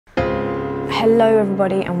Hello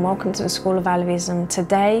everybody and welcome to the School of Alevism.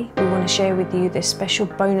 Today we want to share with you this special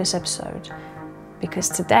bonus episode because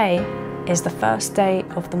today is the first day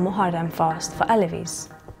of the Muharrem fast for Alevis.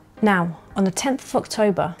 Now, on the 10th of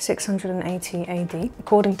October 680 AD,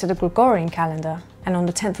 according to the Gregorian calendar, and on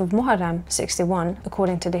the 10th of Muharrem 61,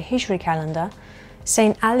 according to the Hijri calendar,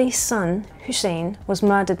 Saint Ali's son Hussein was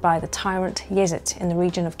murdered by the tyrant Yazid in the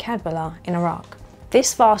region of Karbala in Iraq.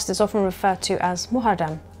 This fast is often referred to as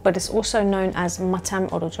Muharrem, but it's also known as Matem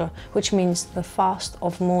Orucu, which means the fast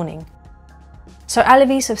of mourning. So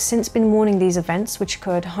Alevis have since been mourning these events, which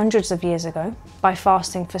occurred hundreds of years ago, by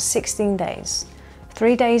fasting for 16 days.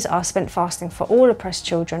 3 days are spent fasting for all oppressed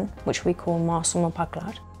children, which we call Masum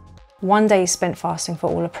Paklar. 1 day is spent fasting for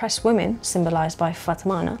all oppressed women, symbolised by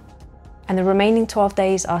Fatmana. And the remaining 12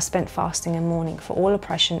 days are spent fasting and mourning for all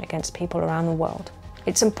oppression against people around the world.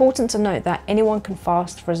 It's important to note that anyone can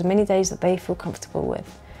fast for as many days that they feel comfortable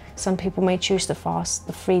with. Some people may choose to fast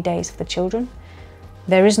the 3 days for the children.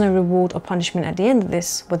 There is no reward or punishment at the end of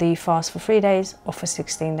this, whether you fast for 3 days or for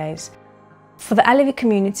 16 days. For the Alevi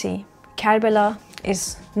community, Karbala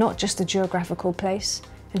is not just a geographical place,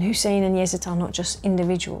 and Hussein and Yazid are not just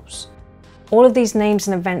individuals. All of these names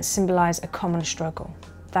and events symbolise a common struggle.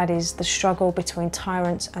 That is, the struggle between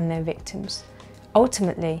tyrants and their victims.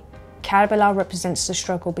 Ultimately, Karbala represents the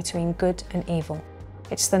struggle between good and evil.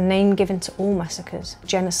 It's the name given to all massacres,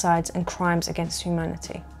 genocides and crimes against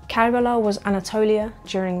humanity. Karbala was Anatolia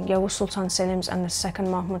during Yavuz Sultan Selim's and the Second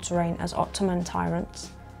Mahmud's reign as Ottoman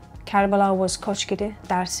tyrants. Karbala was Koçgiri,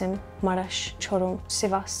 Dersim, Maraş, Çorum,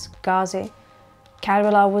 Sivas, Gazi.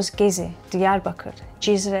 Karbala was Gezi, Diyarbakır,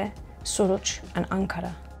 Cizre, Suruç and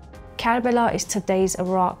Ankara. Karbala is today's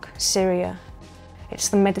Iraq, Syria. It's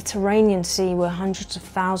the Mediterranean Sea where hundreds of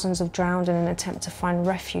thousands have drowned in an attempt to find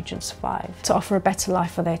refuge and survive, to offer a better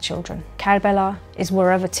life for their children. Karbala is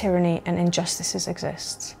wherever tyranny and injustices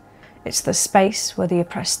exist. It's the space where the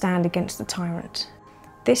oppressed stand against the tyrant.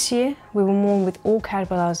 This year, we will mourn with all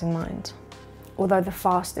Karbalas in mind. Although the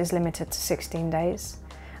fast is limited to 16 days,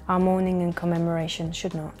 our mourning and commemoration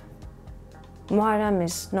should not. Muharrem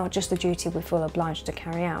is not just a duty we feel obliged to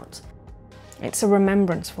carry out. It's a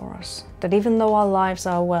remembrance for us that even though our lives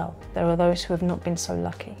are well, there are those who have not been so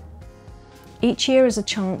lucky. Each year is a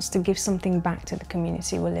chance to give something back to the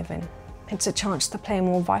community we live in. It's a chance to play a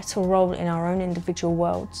more vital role in our own individual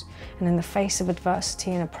worlds and in the face of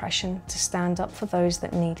adversity and oppression to stand up for those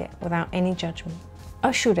that need it without any judgment.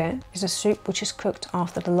 Ashure is a soup which is cooked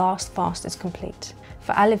after the last fast is complete.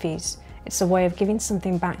 For Alevis, it's a way of giving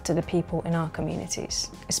something back to the people in our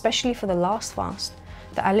communities. Especially for the last fast,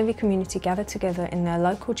 the Alevi community gather together in their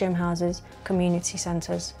local gym houses, community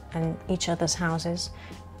centres and each other's houses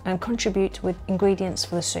and contribute with ingredients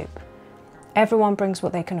for the soup. Everyone brings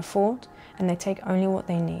what they can afford and they take only what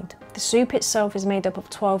they need. The soup itself is made up of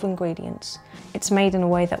 12 ingredients. It's made in a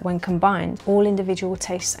way that when combined, all individual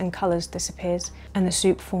tastes and colours disappears and the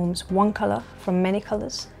soup forms one colour from many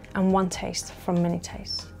colours and one taste from many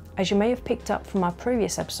tastes. As you may have picked up from our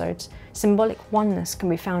previous episodes, symbolic oneness can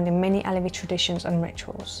be found in many Alevi traditions and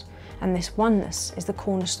rituals, and this oneness is the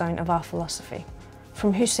cornerstone of our philosophy.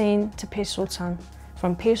 From Hussein to Pir Sultan,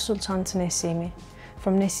 from Pir Sultan to Nesimi,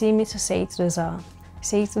 from Nesimi to Sayyid Rıza,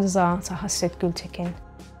 Sayyid Rıza to Hasret Gültekin,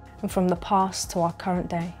 and from the past to our current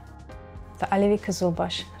day, the Alevi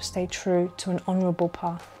Kızılbaş have stayed true to an honourable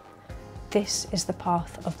path. This is the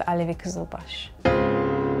path of the Alevi Kızılbaş.